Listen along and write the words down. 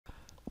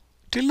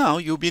Till now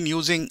you've been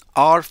using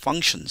R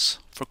functions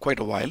for quite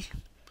a while,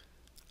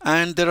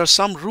 and there are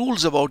some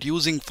rules about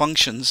using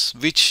functions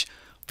which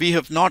we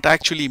have not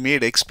actually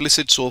made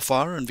explicit so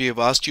far, and we have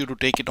asked you to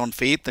take it on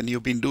faith, and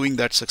you've been doing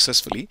that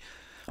successfully.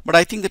 But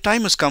I think the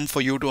time has come for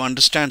you to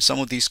understand some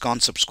of these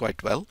concepts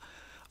quite well.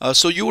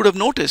 So you would have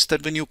noticed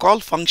that when you call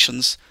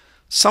functions,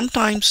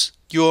 sometimes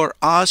you're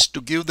asked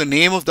to give the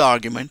name of the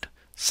argument,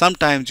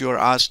 sometimes you're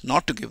asked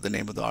not to give the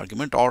name of the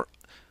argument, or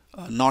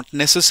not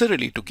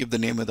necessarily to give the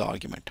name of the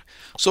argument.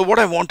 So what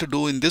I want to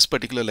do in this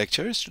particular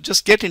lecture is to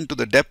just get into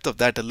the depth of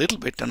that a little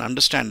bit and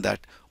understand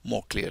that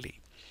more clearly.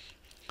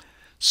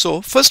 So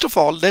first of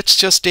all, let's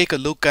just take a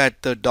look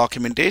at the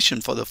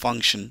documentation for the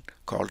function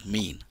called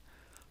mean.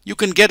 You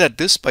can get at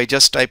this by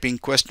just typing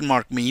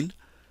 $mean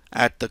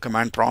at the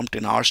command prompt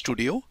in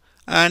RStudio,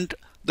 and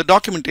the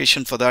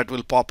documentation for that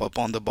will pop up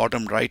on the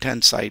bottom right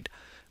hand side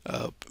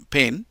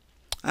pane.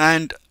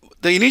 And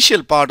the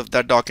initial part of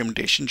that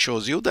documentation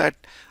shows you that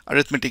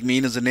arithmetic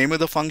mean is the name of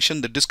the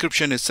function. The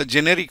description is a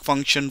generic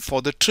function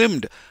for the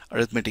trimmed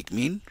arithmetic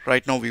mean.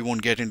 Right now we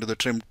won't get into the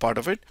trimmed part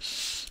of it.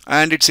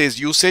 And it says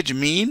usage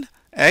mean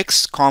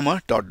x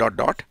comma dot dot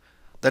dot.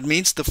 That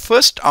means the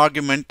first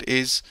argument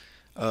is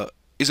a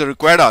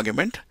required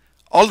argument.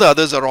 All the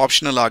others are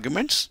optional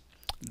arguments.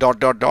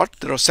 Dot dot dot.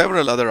 There are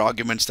several other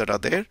arguments that are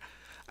there.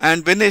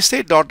 And when they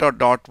say dot dot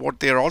dot, what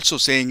they are also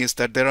saying is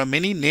that there are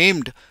many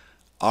named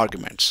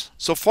arguments.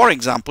 So for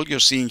example, you're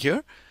seeing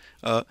here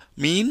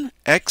mean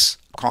x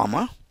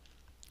comma,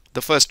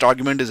 the first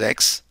argument is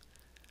x,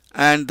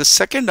 and the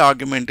second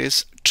argument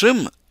is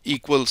trim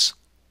equals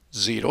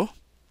 0.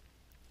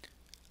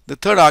 The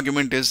third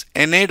argument is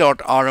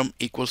na.rm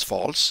equals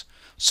false.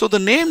 So the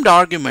named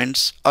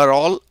arguments are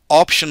all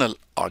optional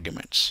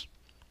arguments,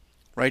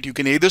 right? You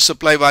can either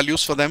supply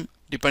values for them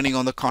depending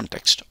on the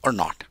context or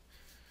not.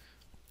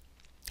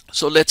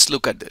 So let's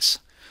look at this.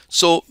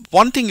 So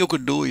one thing you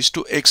could do is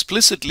to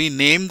explicitly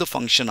name the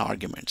function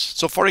arguments.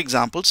 So for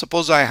example,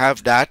 suppose I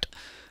have dat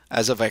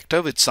as a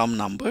vector with some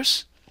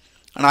numbers,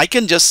 and I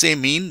can just say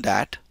mean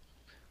dat,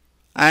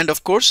 and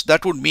of course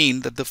that would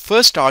mean that the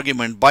first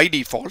argument by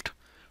default,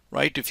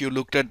 right, if you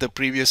looked at the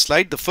previous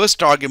slide, the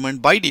first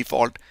argument by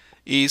default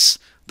is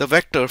the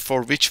vector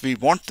for which we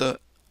want the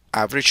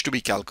average to be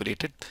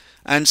calculated.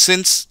 And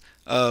since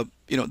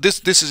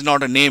this is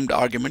not a named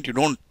argument, you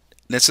don't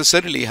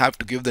necessarily have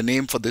to give the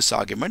name for this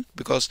argument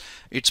because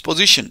its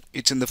position,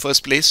 it's in the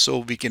first place, so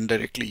we can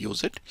directly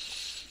use it.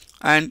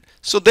 And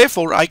so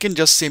therefore I can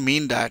just say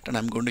mean dat, and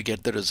I'm going to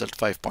get the result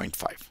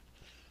 5.5.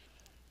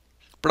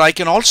 But I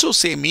can also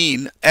say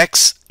mean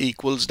x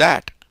equals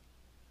dat,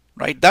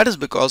 right? That is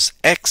because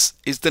x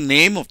is the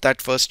name of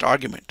that first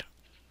argument,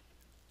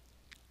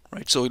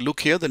 right? So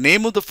look here, the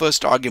name of the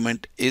first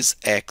argument is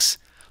x,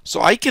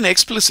 so I can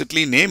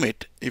explicitly name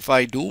it if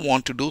I do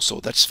want to do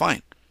so. That's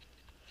fine.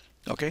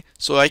 Okay,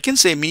 so I can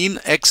say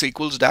mean x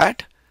equals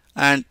dat,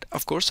 and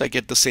of course I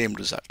get the same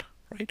result,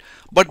 right?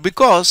 But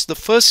because the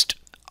first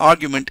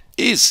argument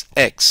is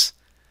x,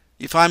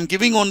 if I'm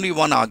giving only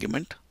one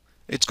argument,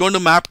 it's going to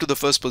map to the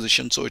first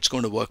position, so it's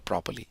going to work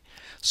properly.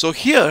 So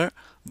here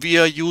we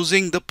are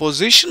using the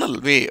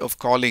positional way of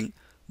calling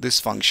this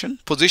function,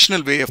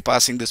 positional way of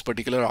passing this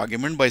particular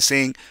argument by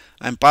saying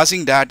I'm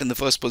passing dat in the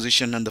first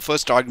position and the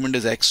first argument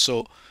is x,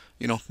 so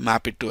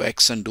map it to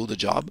x and do the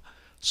job.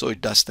 So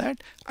it does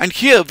that. And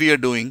here we are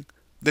doing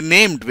the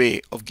named way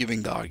of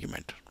giving the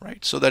argument,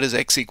 right? So that is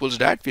x equals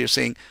dat. We are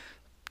saying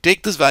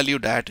take this value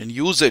dat and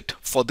use it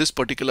for this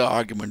particular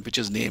argument which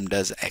is named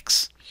as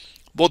x.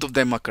 Both of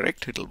them are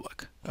correct, it'll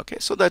work. Okay,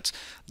 so that's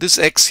this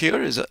x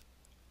here is a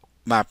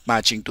map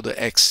matching to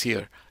the x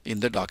here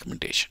in the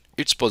documentation.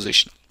 It's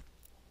positional.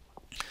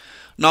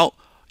 Now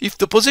if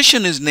the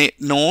position is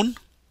known,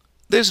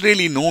 there's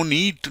really no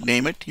need to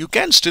name it. You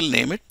can still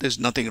name it. There's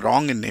nothing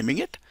wrong in naming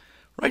it.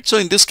 Right, so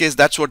in this case,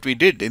 that's what we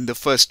did in the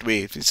first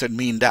way. We said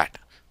mean dat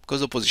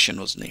because the position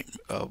was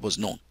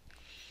known.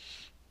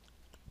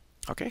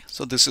 Okay,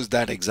 so this is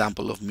that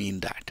example of mean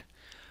dat.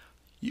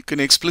 You can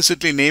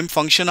explicitly name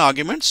function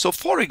arguments. So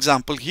for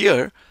example,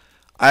 here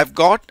I've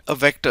got a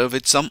vector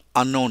with some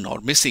unknown or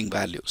missing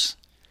values,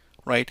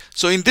 right?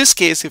 So in this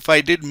case, if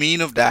I did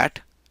mean of dat,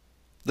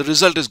 the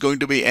result is going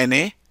to be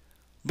na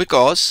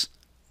because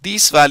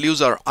these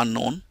values are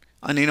unknown.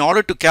 And in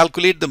order to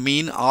calculate the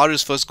mean, R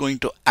is first going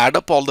to add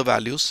up all the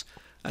values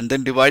and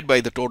then divide by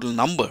the total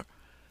number.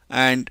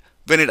 And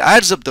when it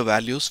adds up the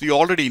values, we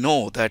already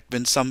know that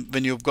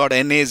when you've got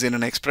NAs in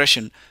an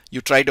expression,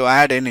 you try to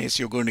add NAs,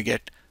 you're going to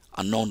get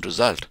unknown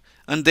result.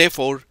 And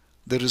therefore,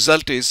 the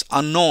result is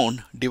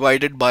unknown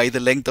divided by the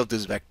length of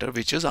this vector,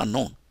 which is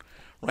unknown,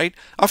 right?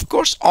 Of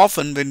course,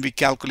 often when we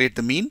calculate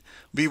the mean,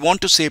 we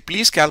want to say,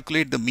 please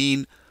calculate the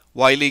mean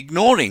while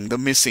ignoring the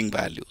missing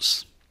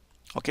values.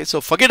 Okay,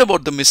 so forget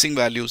about the missing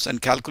values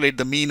and calculate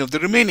the mean of the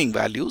remaining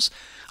values,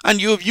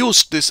 and you have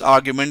used this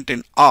argument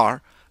in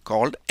R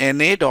called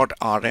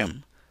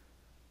na.rm,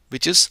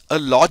 which is a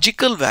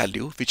logical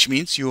value, which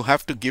means you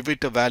have to give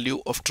it a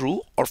value of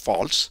true or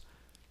false.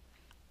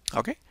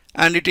 Okay,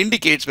 and it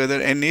indicates whether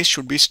na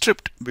should be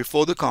stripped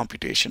before the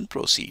computation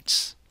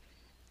proceeds.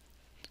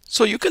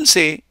 So you can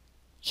say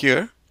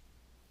here,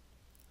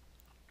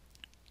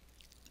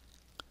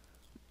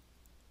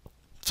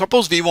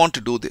 suppose we want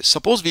to do this.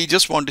 Suppose we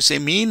just want to say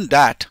mean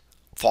dat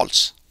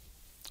false,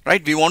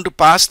 right? We want to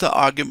pass the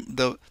argument,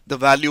 the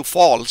value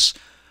false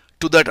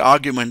to that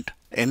argument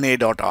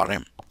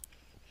na.rm.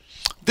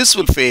 This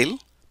will fail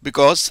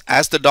because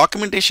as the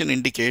documentation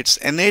indicates,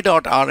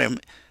 na.rm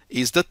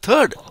is the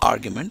third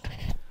argument,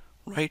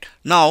 right?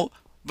 Now,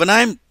 when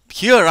I'm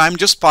here, I'm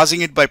just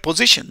passing it by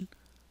position,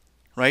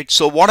 right?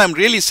 So what I'm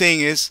really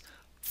saying is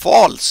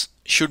false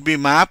should be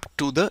mapped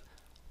to the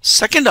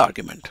second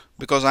argument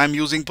because I'm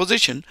using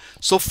position.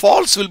 So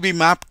false will be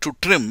mapped to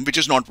trim, which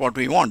is not what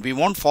we want. We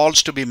want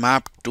false to be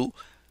mapped to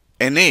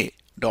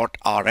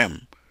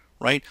na.rm,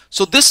 right?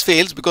 So this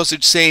fails because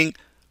it's saying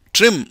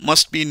trim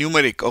must be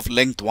numeric of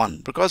length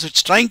 1 because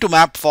it's trying to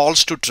map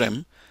false to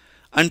trim,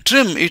 and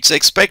trim it's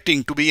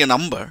expecting to be a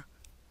number,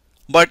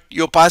 but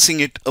you're passing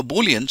it a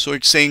boolean, so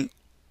it's saying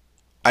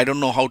I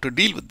don't know how to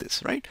deal with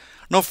this, right?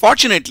 Now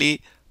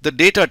fortunately the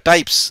data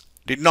types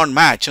did not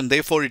match and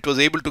therefore it was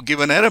able to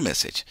give an error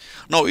message.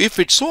 Now if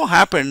it so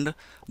happened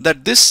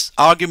that this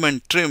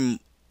argument trim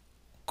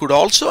could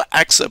also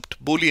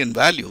accept boolean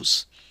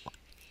values,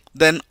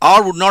 then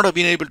R would not have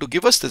been able to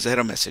give us this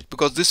error message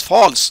because this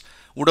false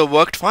would have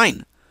worked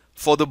fine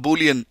for the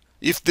boolean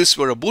if this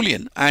were a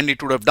boolean and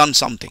it would have done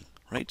something,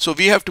 right? So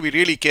we have to be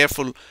really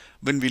careful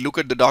when we look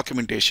at the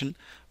documentation.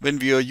 When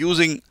we are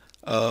using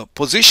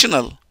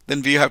positional,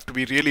 then we have to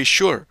be really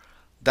sure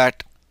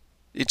that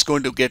it's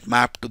going to get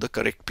mapped to the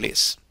correct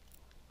place.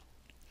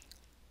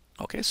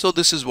 Okay, so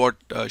this is what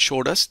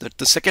showed us that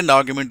the second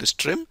argument is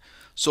trim.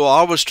 So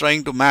R was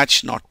trying to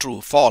match not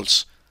true,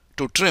 false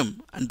to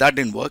trim, and that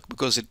didn't work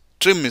because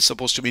trim is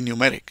supposed to be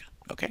numeric.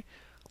 Okay,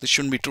 this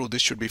shouldn't be true,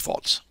 this should be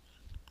false.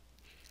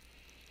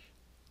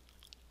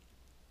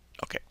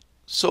 Okay,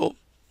 so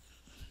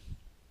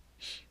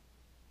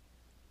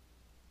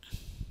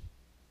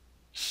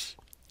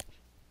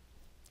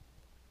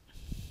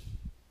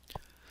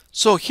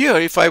here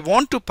if I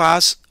want to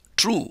pass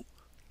true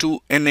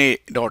to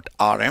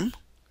na.rm,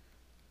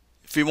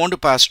 if we want to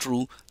pass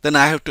true, then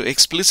I have to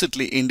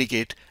explicitly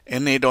indicate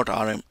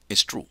na.rm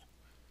is true,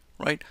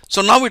 right?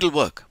 So now it will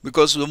work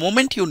because the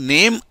moment you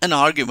name an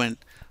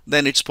argument,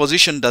 then its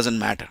position doesn't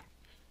matter.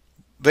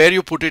 Where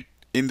you put it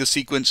in the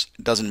sequence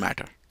doesn't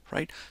matter,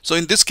 right? So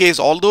in this case,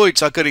 although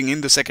it's occurring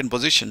in the second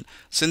position,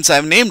 since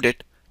I've named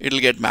it, it'll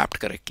get mapped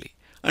correctly.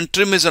 And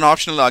trim is an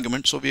optional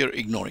argument, so we are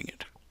ignoring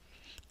it.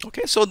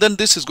 Okay, so then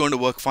this is going to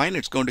work fine.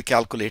 It's going to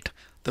calculate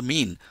the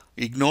mean,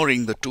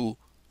 ignoring the two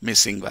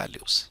missing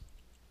values.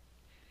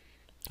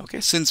 Okay,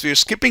 since we are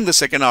skipping the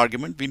second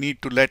argument, we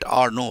need to let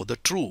R know the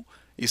true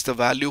is the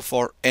value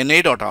for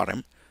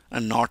na.rm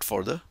and not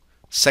for the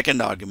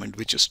second argument,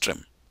 which is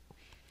trim.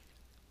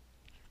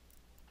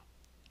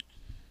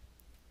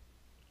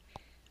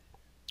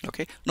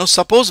 Okay, now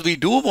suppose we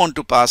do want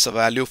to pass a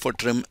value for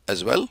trim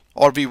as well,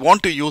 or we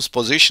want to use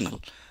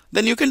positional,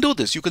 then you can do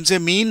this. You can say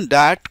mean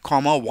dat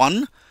comma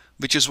 1,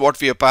 which is what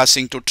we are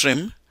passing to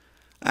trim,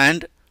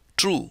 and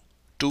true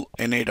to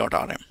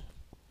na.rm.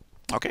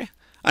 Okay,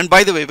 and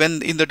by the way,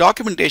 when in the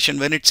documentation,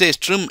 when it says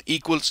trim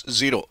equals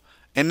 0,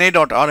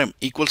 na.rm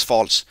equals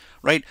false,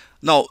 right?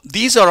 Now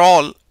these are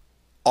all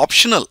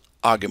optional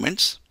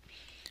arguments,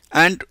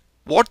 and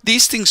what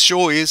these things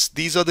show is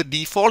these are the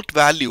default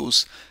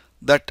values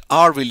that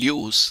R will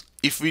use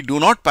if we do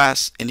not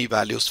pass any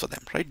values for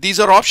them, right? These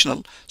are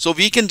optional, so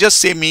we can just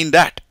say mean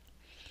dat,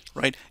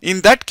 right?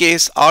 In that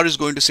case, R is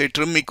going to say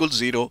trim equals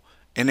 0,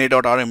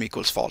 na.rm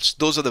equals false.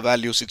 Those are the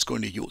values it's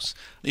going to use.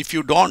 If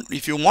you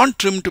want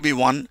trim to be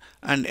 1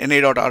 and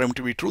na.rm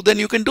to be true, then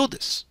you can do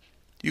this.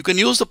 You can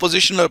use the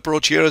positional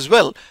approach here as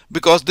well,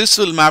 because this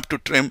will map to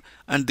trim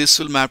and this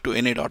will map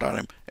to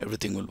na.rm.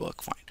 Everything will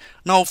work fine.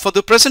 Now for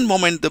the present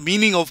moment, the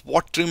meaning of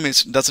what trim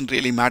is doesn't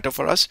really matter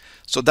for us,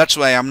 so that's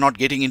why I'm not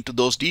getting into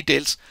those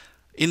details.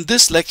 In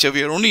this lecture,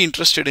 we are only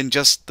interested in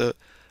just the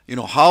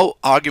how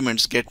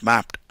arguments get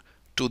mapped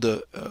to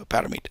the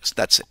parameters.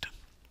 That's it.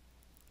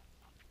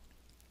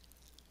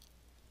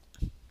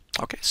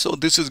 Okay, so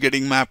this is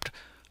getting mapped,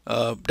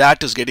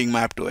 dat is getting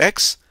mapped to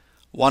x,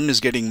 1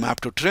 is getting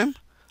mapped to trim,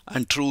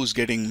 and true is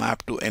getting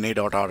mapped to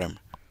na.rm.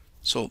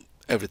 So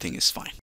everything is fine.